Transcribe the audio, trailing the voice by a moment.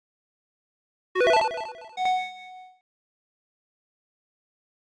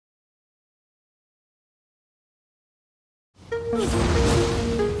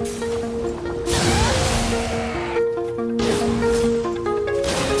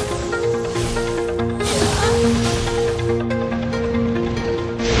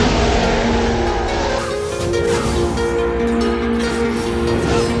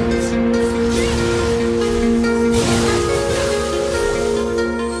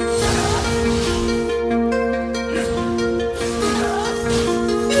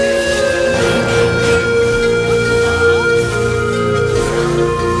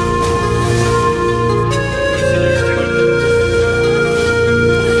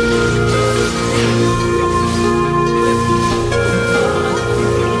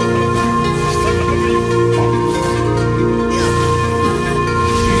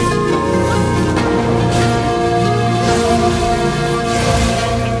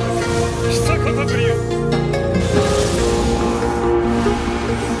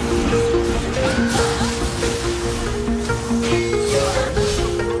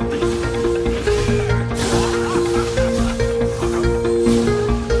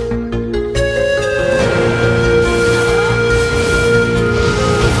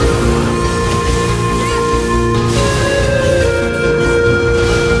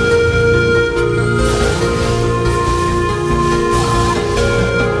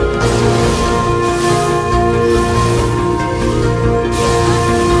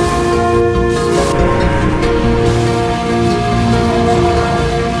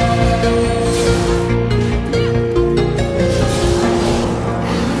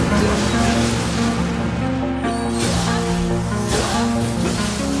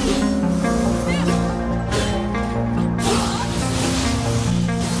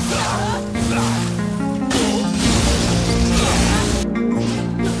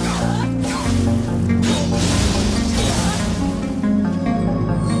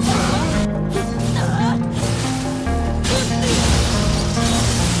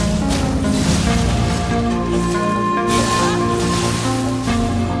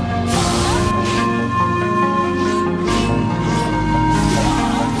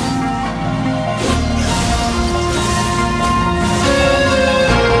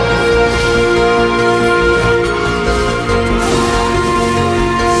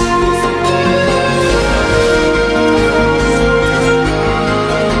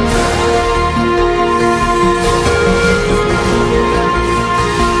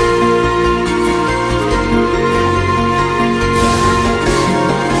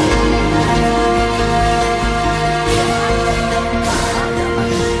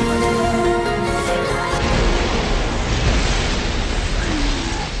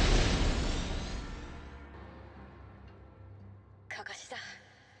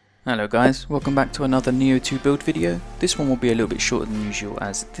Hello guys, welcome back to another Nioh 2 build video. This one will be a little bit shorter than usual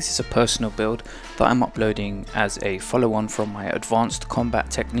as this is a personal build that I'm uploading as a follow-on from my advanced combat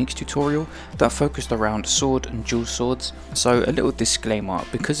techniques tutorial that focused around sword and dual swords. So a little disclaimer,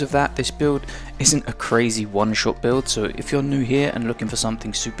 because of that this build isn't a crazy one-shot build, so if you're new here and looking for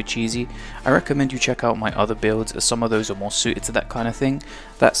something super cheesy, I recommend you check out my other builds as some of those are more suited to that kind of thing.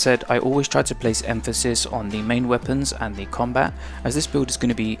 That said, I always try to place emphasis on the main weapons and the combat, as this build is going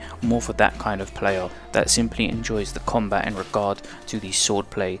to be more for that kind of player that simply enjoys the combat in regard to the sword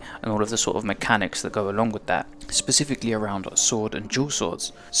play and all of the sort of mechanics that go along with that, specifically around sword and dual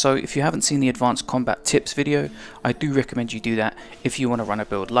swords. So if you haven't seen the advanced combat tips video, I do recommend you do that if you want to run a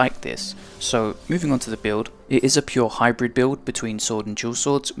build like this. So moving on to the build, it is a pure hybrid build between sword and dual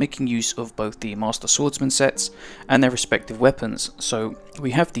swords, making use of both the Master Swordsman sets and their respective weapons. So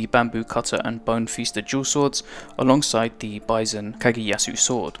we have the Bamboo Cutter and Bone Feaster dual swords alongside the Bison Kageyasu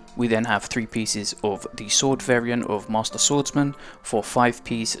sword. We then have 3 pieces of the sword variant of Master Swordsman for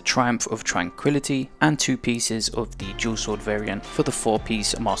 5-piece Triumph of Tranquility and 2 pieces of the dual sword variant for the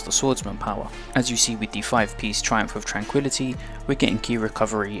 4-piece Master Swordsman power. As you see with the 5-piece Triumph of Tranquility, we're getting key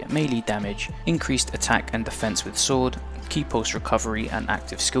recovery, melee damage, increased attack and defense with sword, key post recovery and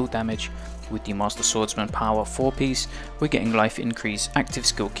active skill damage. With the Master Swordsman power 4-piece, we're getting life increase, active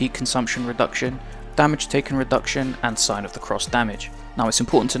skill key consumption reduction, damage taken reduction and sign of the cross damage. Now it's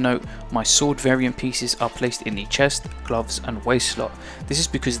important to note my sword variant pieces are placed in the chest, gloves and waist slot. This is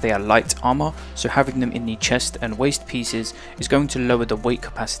because they are light armor, so having them in the chest and waist pieces is going to lower the weight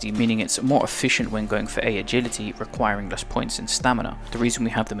capacity, meaning it's more efficient when going for A agility, requiring less points in stamina. The reason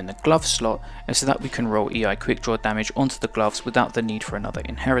we have them in the glove slot is so that we can roll EI quick draw damage onto the gloves without the need for another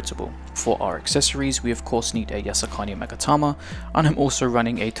inheritable. For our accessories, we of course need a Yasakani Megatama, and I'm also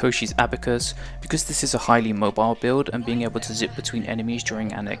running a Toshi's Abacus because this is a highly mobile build and being able to zip between enemies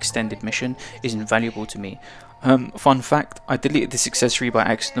during an extended mission is invaluable to me. Fun fact, I deleted this accessory by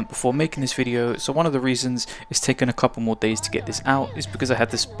accident before making this video, so one of the reasons it's taken a couple more days to get this out is because I had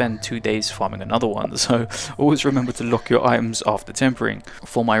to spend 2 days farming another one, so always remember to lock your items after tempering.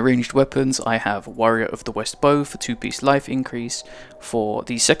 For my ranged weapons, I have Warrior of the West Bow for 2-piece life increase. For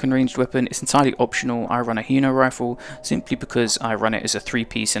the second ranged weapon, it's entirely optional. I run a Nioh rifle simply because I run it as a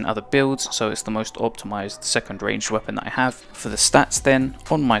 3-piece in other builds, so it's the most optimized second ranged weapon that I have. For the stats then,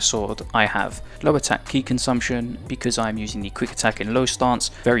 on my sword I have low attack key consumption because I'm using the quick attack in low stance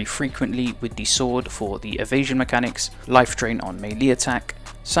very frequently with the sword for the evasion mechanics, life drain on melee attack,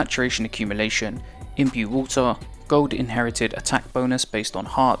 saturation accumulation, imbue water, gold inherited attack bonus based on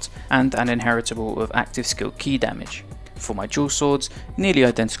heart, and an inheritable of active skill key damage. For my dual swords, nearly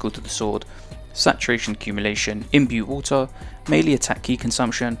identical to the sword, saturation accumulation, imbue water, melee attack key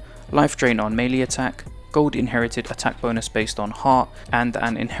consumption, life drain on melee attack, gold inherited attack bonus based on heart, and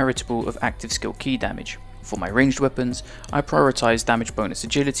an inheritable of active skill key damage. For my ranged weapons, I prioritize damage bonus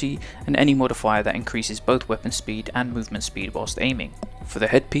agility and any modifier that increases both weapon speed and movement speed whilst aiming. For the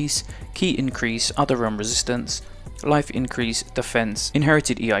headpiece, key increase, other realm resistance, life increase, defense,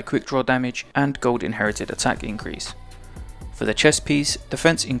 inherited EI quick draw damage, and gold inherited attack increase. For the chest piece,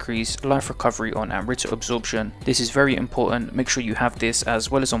 defense increase, life recovery on Amrita absorption. This is very important, make sure you have this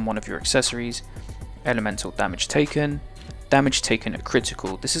as well as on one of your accessories. Elemental damage taken at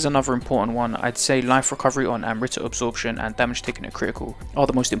critical. This is another important one. I'd say life recovery on Amrita absorption and damage taken at critical are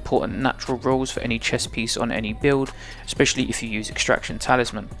the most important natural rolls for any chest piece on any build, especially if you use extraction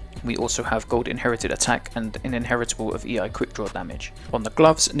talisman. We also have gold inherited attack and an inheritable of EI quick draw damage. On the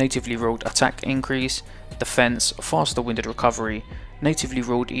gloves, natively rolled attack increase, defense, faster winded recovery, natively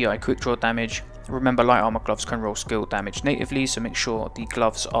rolled EI quick draw damage. Remember, light armor gloves can roll skill damage natively, so make sure the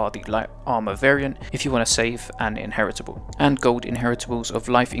gloves are the light armor variant if you want to save an inheritable. And gold inheritables of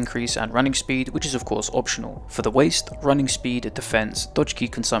life increase and running speed, which is of course optional. For the waist, running speed, defense, dodge key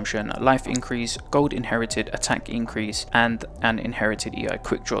consumption, life increase, gold inherited attack increase, and an inherited EI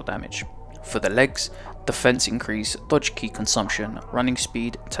quick draw damage. For the legs, defense increase, dodge key consumption, running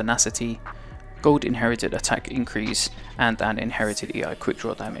speed, tenacity, gold inherited attack increase, and an inherited EI quick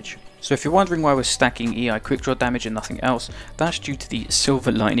draw damage. So if you're wondering why we're stacking EI quick draw damage and nothing else, that's due to the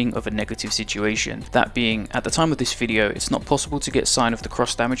silver lining of a negative situation. That being, at the time of this video, it's not possible to get sign of the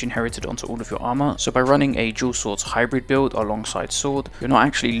cross damage inherited onto all of your armor, so by running a Dualswords Hybrid Build alongside sword, you're not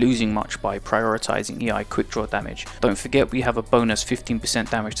actually losing much by prioritizing EI quick draw damage. Don't forget we have a bonus 15%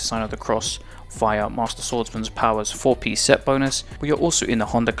 damage to sign of the cross via Master Swordsman's Power's 4-piece set bonus. We are also in the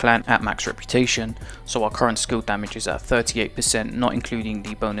Honda clan at max reputation, so our current skill damage is at 38%, not including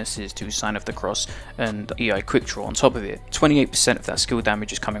the bonuses to Sign of the Cross and EI quick draw on top of it. 28% of that skill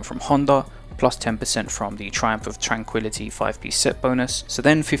damage is coming from Honda, plus 10% from the Triumph of Tranquility 5-piece set bonus, so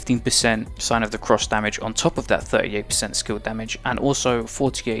then 15% Sign of the Cross damage on top of that 38% skill damage, and also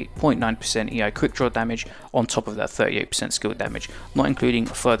 48.9% EI quick draw damage on top of that 38% skill damage, not including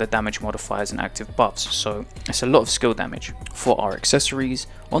further damage modifiers and active buffs, so it's a lot of skill damage. For our accessories,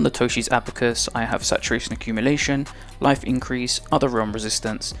 on the Toshi's Abacus I have saturation accumulation, life increase, other realm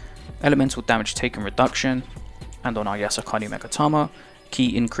resistance, elemental damage taken reduction, and on our Yasakani Megatama,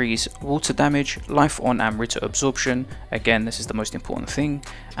 key increase, water damage, life on Amrita absorption, again this is the most important thing,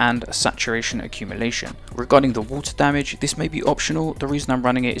 and saturation accumulation. Regarding the water damage, this may be optional. The reason I'm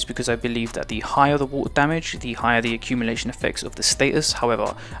running it is because I believe that the higher the water damage, the higher the accumulation effects of the status.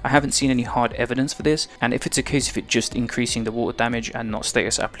 However, I haven't seen any hard evidence for this, and if it's a case of it just increasing the water damage and not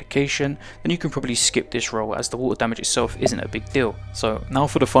status application, then you can probably skip this roll as the water damage itself isn't a big deal. So now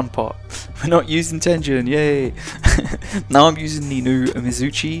for the fun part. We're not using Tenjin, yay! Now I'm using the new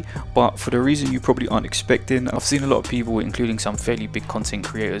Mizuchi, but for the reason you probably aren't expecting. I've seen a lot of people, including some fairly big content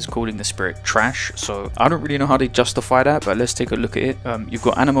creators, calling the spirit trash, so I don't really know how they justify that, but let's take a look at it. You've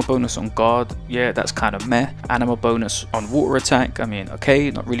got anima bonus on guard, yeah, that's kind of meh. Anima bonus on water attack, I mean, okay,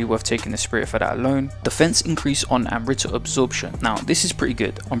 not really worth taking the spirit for that alone. Defense increase on Amrita absorption. Now this is pretty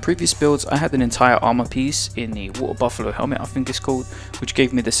good. On previous builds I had an entire armor piece in the Water Buffalo helmet, I think it's called, which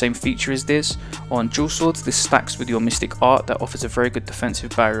gave me the same feature as this. On dual swords this stacks with your mystic art that offers a very good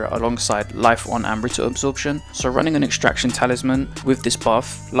defensive barrier alongside life on Amrita absorption. So running an extraction talisman with this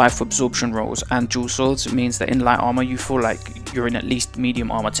buff, life absorption rolls and dual swords means that in light armor you feel like you're in at least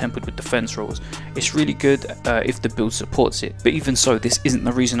medium armor tempered with defense rolls. It's really good if the build supports it, but even so this isn't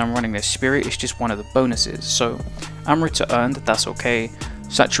the reason I'm running this spirit, it's just one of the bonuses. So Amrita earned, that's okay.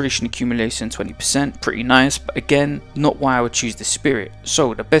 Saturation accumulation 20%, pretty nice, but again, not why I would choose the spirit.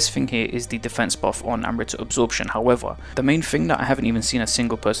 So the best thing here is the defense buff on Amrita absorption. However, the main thing that I haven't even seen a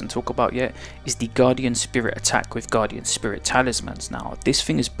single person talk about yet is the Guardian Spirit attack with Guardian Spirit talismans. Now this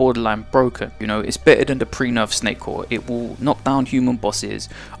thing is borderline broken, you know, it's better than the pre-nerf Snake Core. It will knock down human bosses,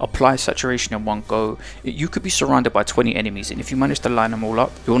 apply saturation in one go. You could be surrounded by 20 enemies, and if you manage to line them all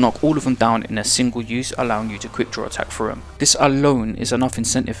up, you'll knock all of them down in a single use, allowing you to quick draw attack through them. This alone is enough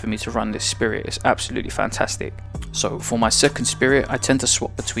incentive for me to run this spirit. It's absolutely fantastic. So for my second spirit, I tend to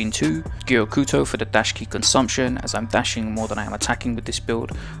swap between two. Gyokuto for the dash key consumption, as I'm dashing more than I am attacking with this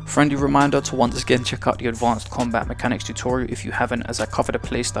build. Friendly reminder to once again check out the advanced combat mechanics tutorial if you haven't, as I cover the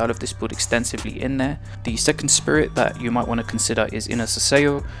playstyle of this build extensively in there. The second spirit that you might want to consider is Inner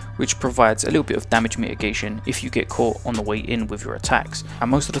Saseo, which provides a little bit of damage mitigation if you get caught on the way in with your attacks.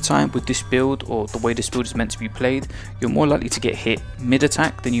 And most of the time with this build, or the way this build is meant to be played, you're more likely to get hit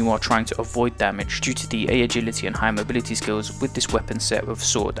mid-attack than you are trying to avoid damage due to the A agility and high mobility skills with this weapon set with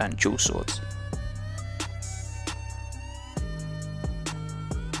sword and dual swords.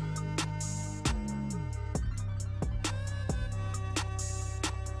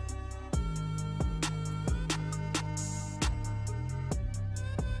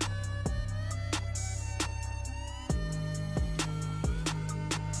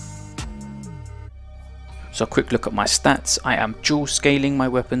 So a quick look at my stats. I am dual scaling my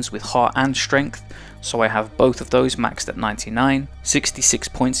weapons with heart and strength, so I have both of those maxed at 99. 66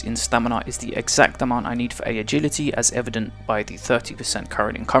 points in stamina is the exact amount I need for A agility, as evident by the 30%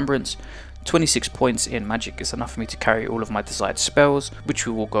 current encumbrance. 26 points in magic is enough for me to carry all of my desired spells, which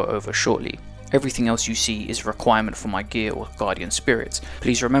we will go over shortly. Everything else you see is a requirement for my gear or guardian spirits.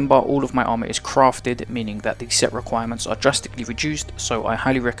 Please remember, all of my armor is crafted, meaning that the set requirements are drastically reduced, so I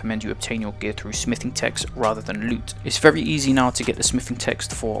highly recommend you obtain your gear through smithing text rather than loot. It's very easy now to get the smithing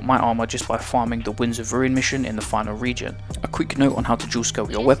text for my armor just by farming the Winds of Ruin mission in the final region. A quick note on how to dual scale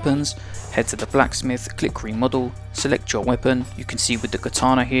your weapons: head to the blacksmith, click remodel, select your weapon. You can see with the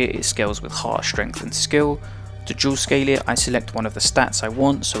katana here it scales with heart, strength and skill. To dual scale it, I select one of the stats I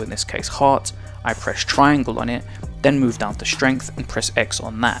want, so in this case heart. I press triangle on it, then move down to strength and press X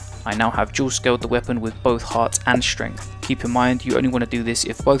on that. I now have dual scaled the weapon with both heart and strength. Keep in mind, you only want to do this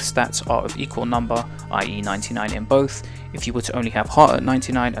if both stats are of equal number, i.e. 99 in both. If you were to only have heart at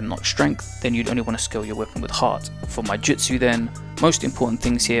 99 and not strength, then you'd only want to scale your weapon with heart. For my jutsu then, most important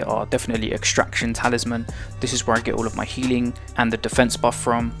things here are definitely extraction talisman. This is where I get all of my healing and the defense buff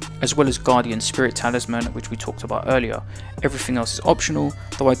from, as well as guardian spirit talisman, which we talked about earlier. Everything else is optional,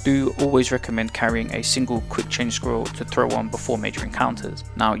 though I do always recommend carrying a single quick change scroll to throw on before major encounters.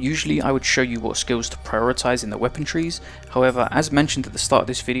 Now usually I would show you what skills to prioritize in the weapon trees. However, as mentioned at the start of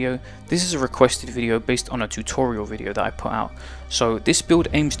this video, this is a requested video based on a tutorial video that I put out. So this build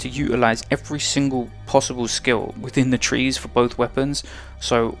aims to utilize every single possible skill within the trees for both weapons.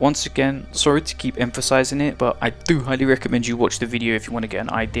 So once again, sorry to keep emphasizing it, but I do highly recommend you watch the video if you want to get an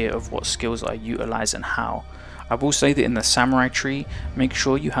idea of what skills I utilize and how. I will say that in the samurai tree, make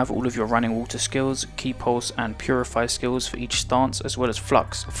sure you have all of your running water skills, key pulse and purify skills for each stance, as well as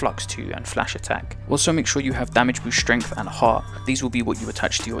flux 2 and flash attack. Also make sure you have damage boost, strength and heart. These will be what you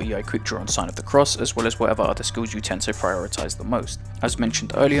attach to your EI quick draw and sign of the cross, as well as whatever other skills you tend to prioritize the most. As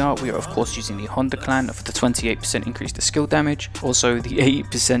mentioned earlier, we are of course using the Honda clan for the 28% increase to skill damage. Also the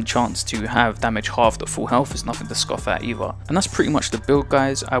 80% chance to have damage halved at full health is nothing to scoff at either. And that's pretty much the build,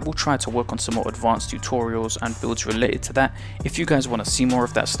 guys. I will try to work on some more advanced tutorials and builds related to that if you guys want to see more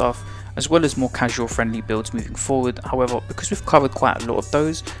of that stuff, as well as more casual friendly builds moving forward. However, because we've covered quite a lot of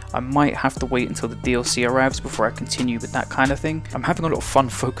those, I might have to wait until the DLC arrives before I continue with that kind of thing. I'm having a lot of fun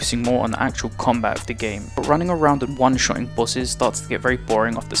focusing more on the actual combat of the game, but running around and one-shotting bosses starts to get very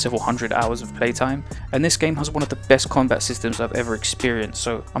boring after several hundred hours of playtime, and this game has one of the best combat systems I've ever experienced,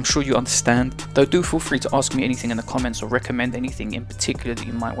 so I'm sure you understand. Though do feel free to ask me anything in the comments or recommend anything in particular that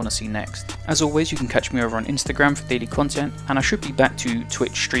you might want to see next. As always, you can catch me over on Instagram for daily content, and I should be back to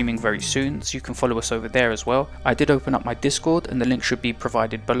Twitch streaming very soon, so you can follow us over there as well. I did open up my Discord and the link should be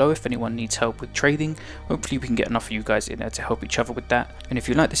provided below if anyone needs help with trading. Hopefully we can get enough of you guys in there to help each other with that. And if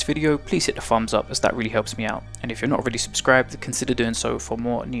you like this video, please hit the thumbs up, as that really helps me out. And if you're not already subscribed, consider doing so for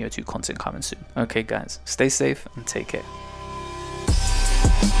more Nioh 2 content coming soon. Okay guys, stay safe and take care.